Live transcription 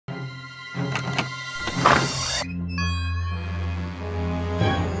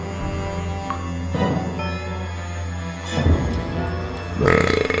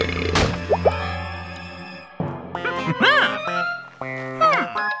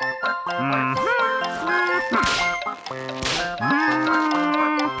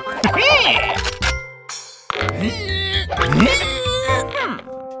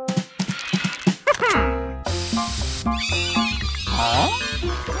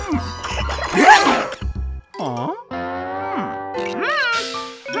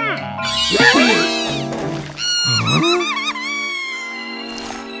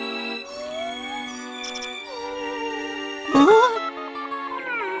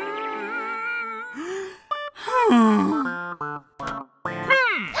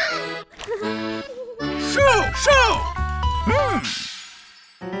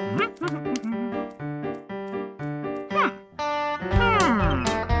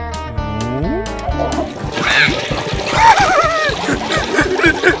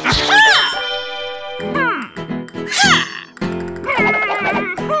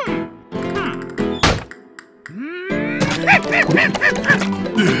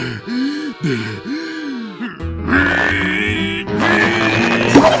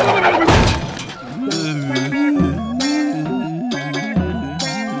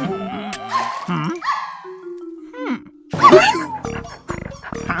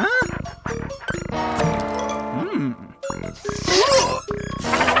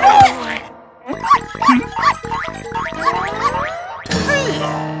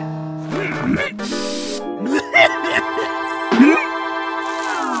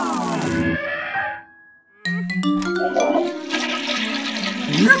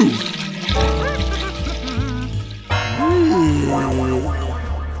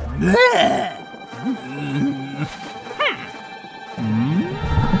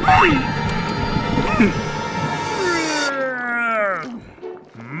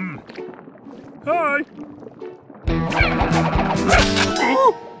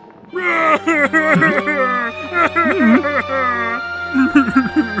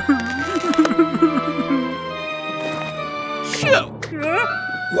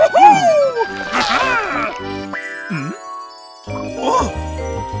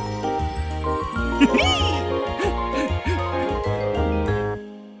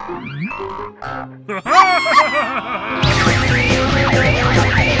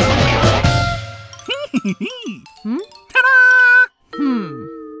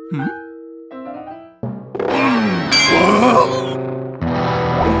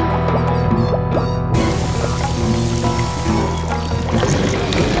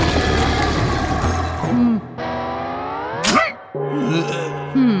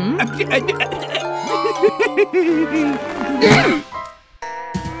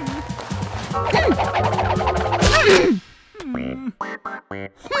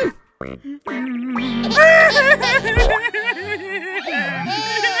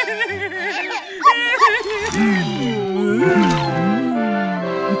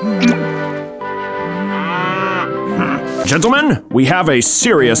Gentlemen, we have a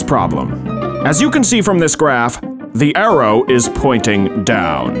serious problem. As you can see from this graph, the arrow is pointing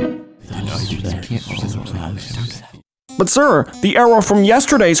down. But sir, the arrow from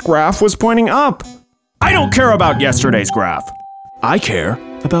yesterday's graph was pointing up. I don't care about yesterday's graph. I care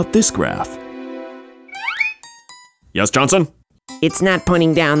about this graph. Yes, Johnson? It's not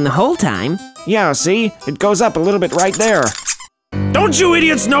pointing down the whole time. Yeah, see? It goes up a little bit right there. Don't you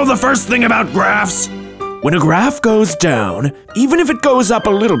idiots know the first thing about graphs? When a graph goes down, even if it goes up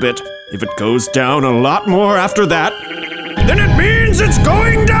a little bit, if it goes down a lot more after that, then it means it's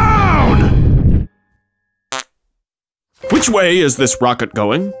going down! Which way is this rocket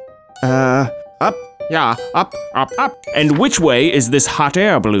going? Up. Yeah, up, up, up. And which way is this hot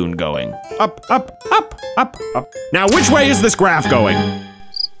air balloon going? Up, up, up, up, up. Now which way is this graph going?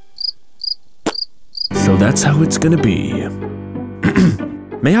 So that's how it's gonna be.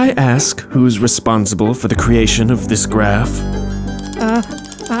 May I ask who's responsible for the creation of this graph?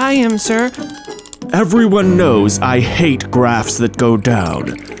 I am, sir. Everyone knows I hate graphs that go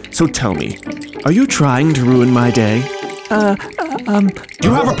down. So tell me, are you trying to ruin my day? Do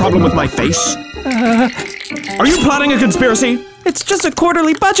you have a problem with my face? Are you plotting a conspiracy? It's just a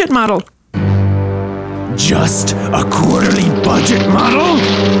quarterly budget model. Just a quarterly budget model?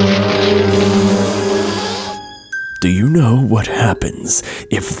 Do you know what happens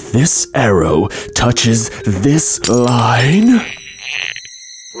if this arrow touches this line?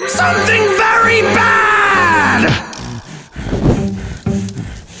 Something very bad!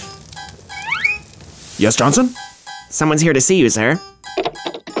 Yes, Johnson? Someone's here to see you, sir.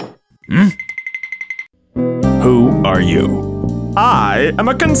 Hmm? are you? I am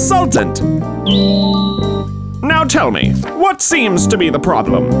a consultant. Now tell me, what seems to be the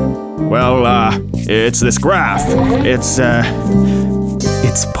problem? Well, it's this graph. It's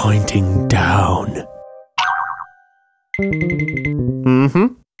pointing down.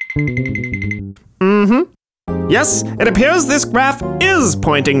 Yes, it appears this graph is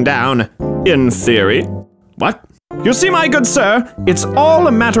pointing down, in theory. What? You see, my good sir, it's all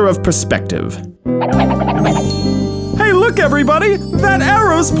a matter of perspective. Hey, look, everybody! That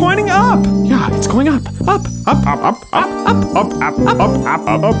arrow's pointing up! Yeah, it's going up, up, up, up, up, up, up, up, up, up,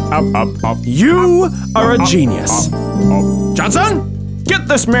 up, up, up, up, up. You are a genius. Johnson, get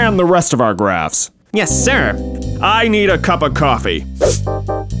this man the rest of our graphs. Yes, sir. I need a cup of coffee.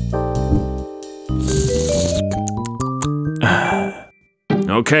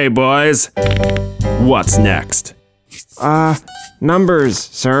 Okay, boys. What's next? Numbers,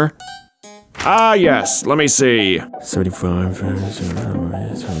 sir. Ah, yes. Let me see. 75.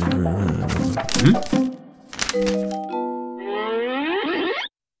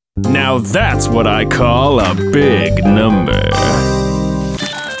 Now that's what I call a big number.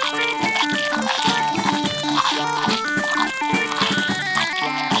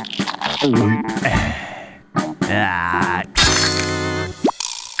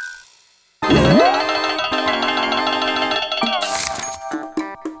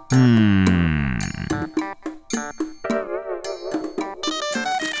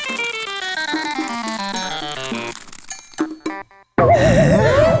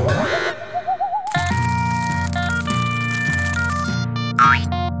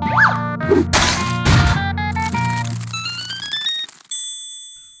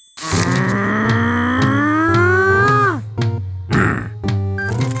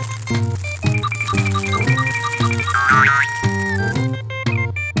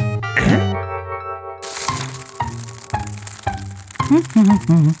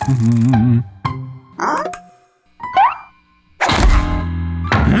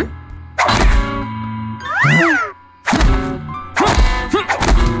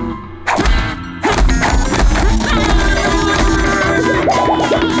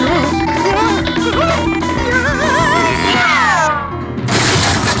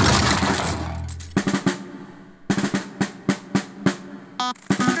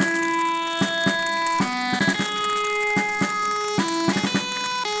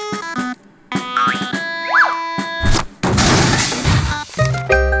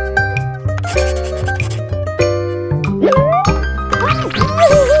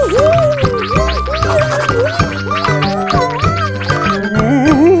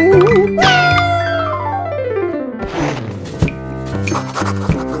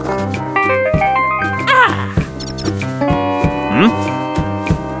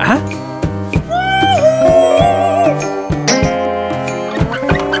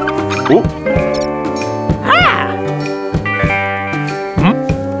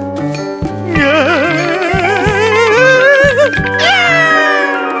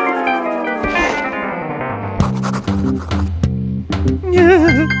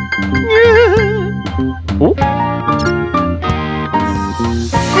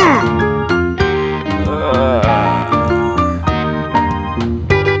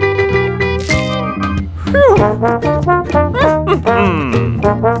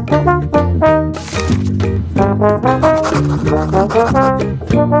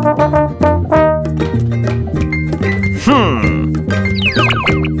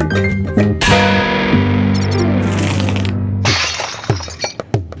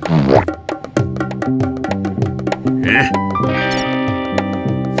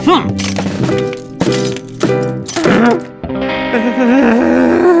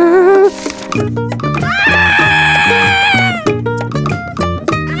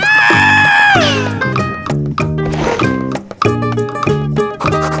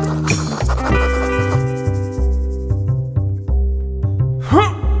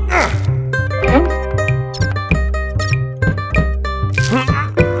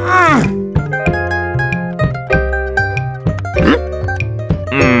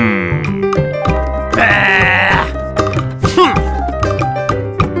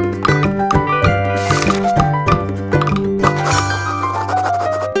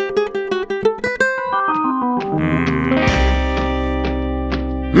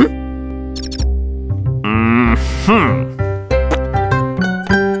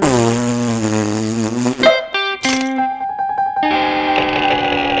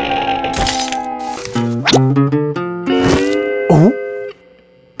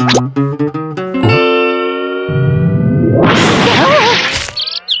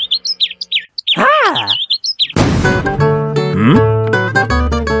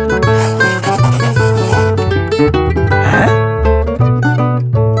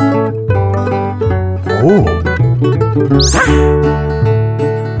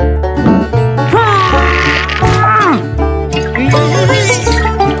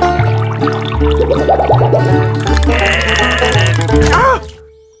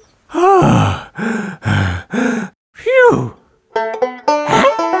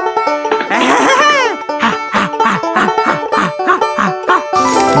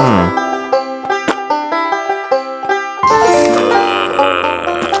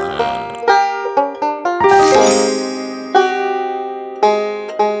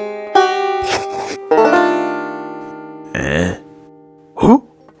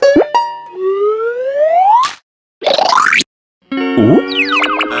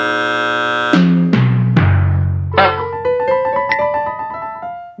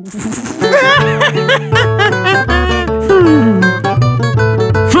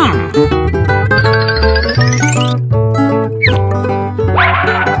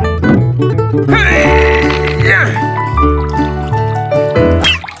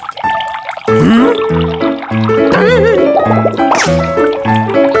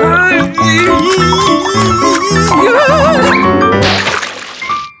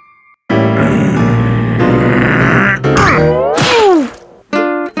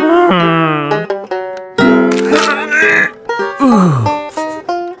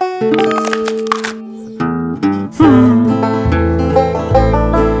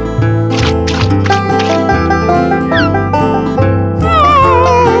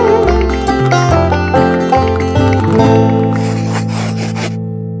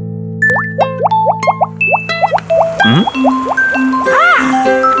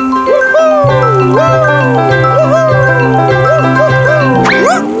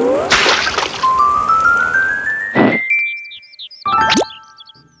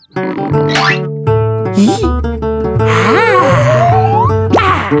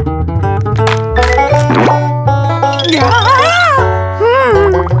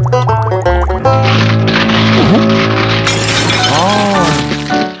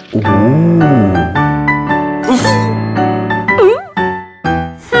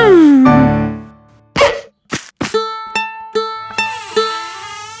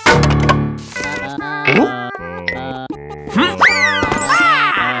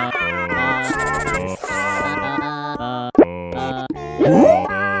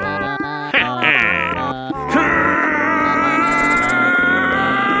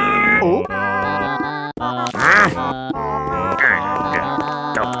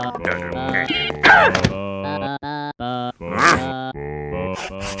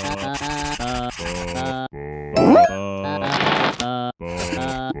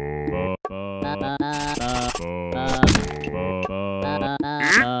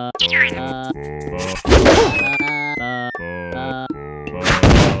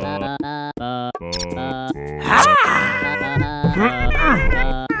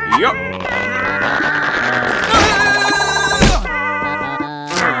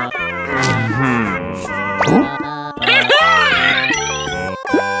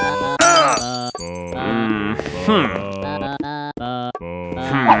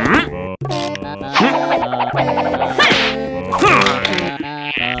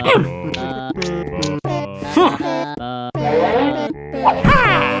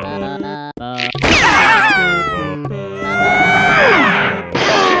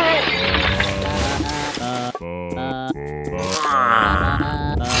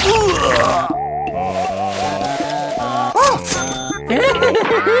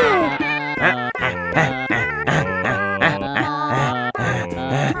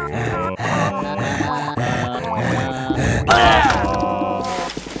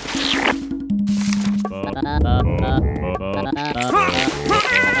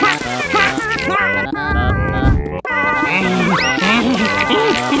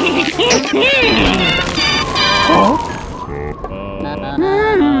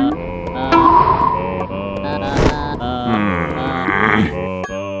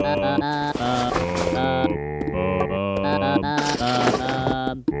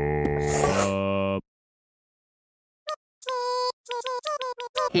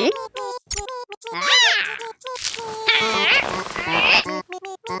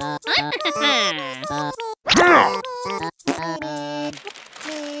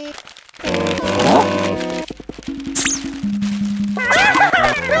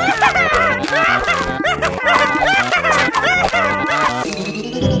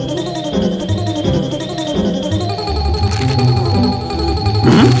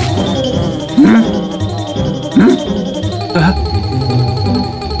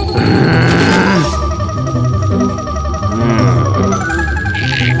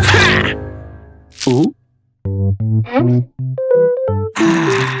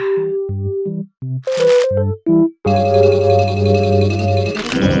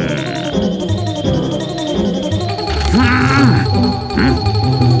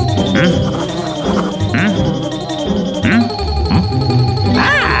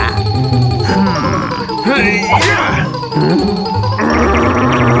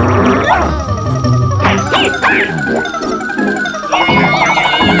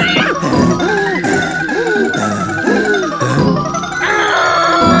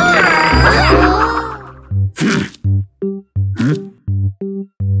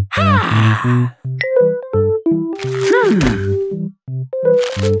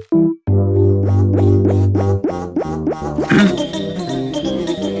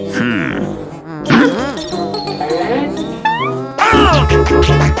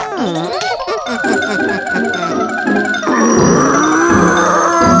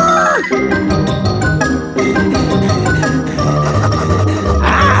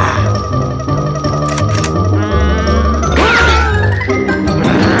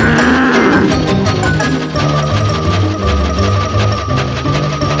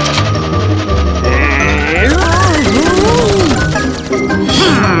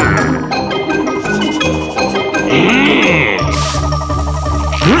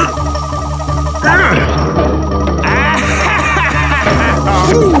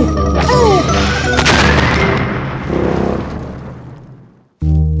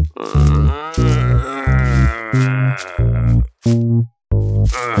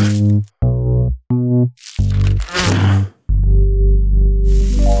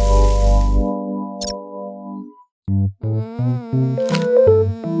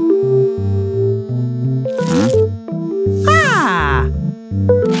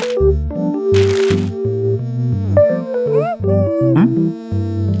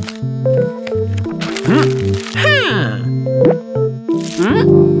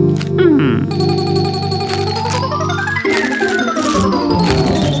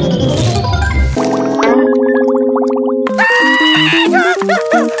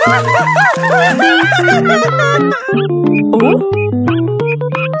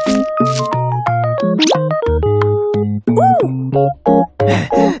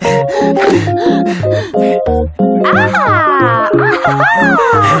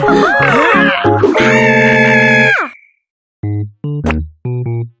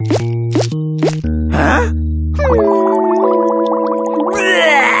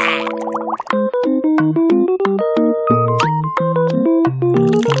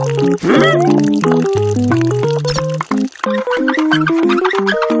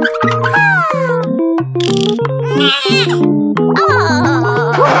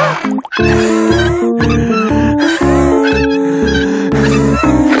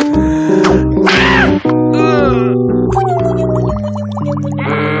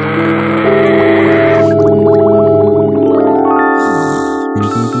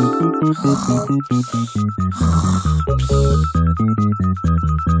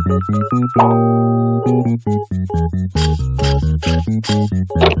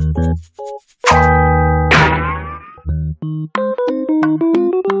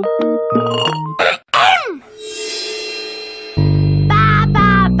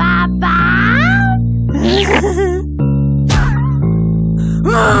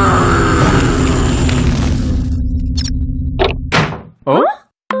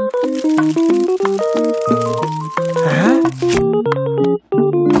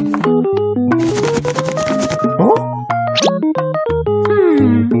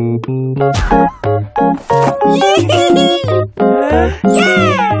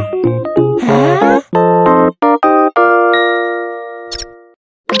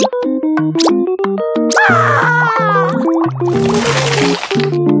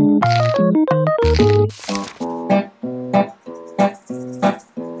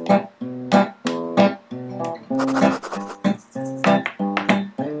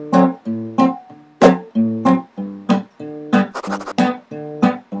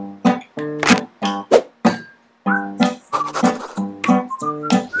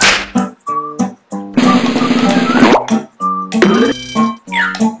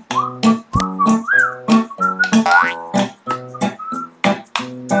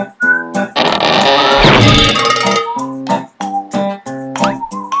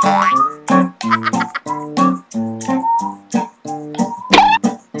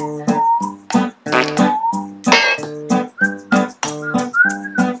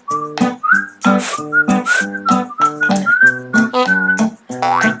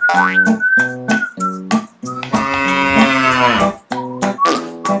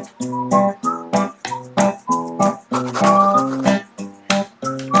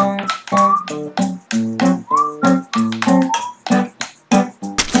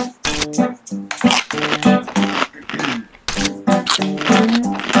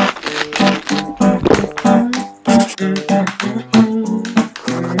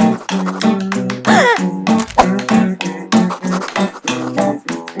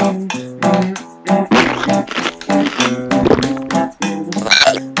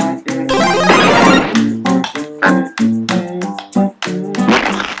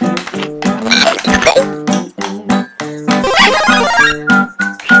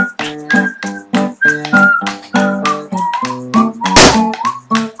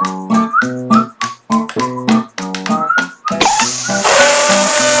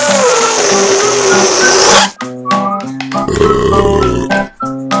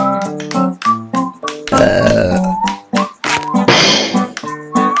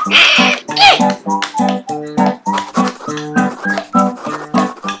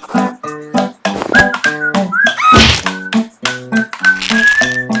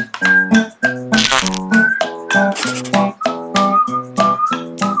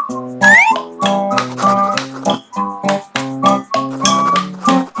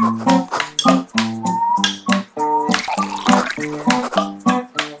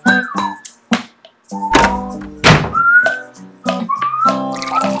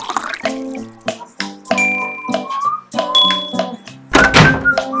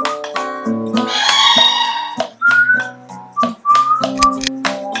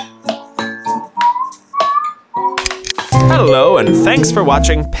 Thanks for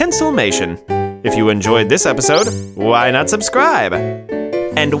watching Pencilmation. If you enjoyed this episode, why not subscribe?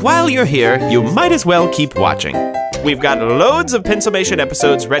 And while you're here, you might as well keep watching. We've got loads of Pencilmation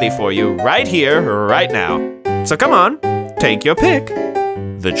episodes ready for you right here, right now. So come on, take your pick.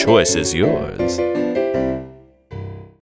 The choice is yours.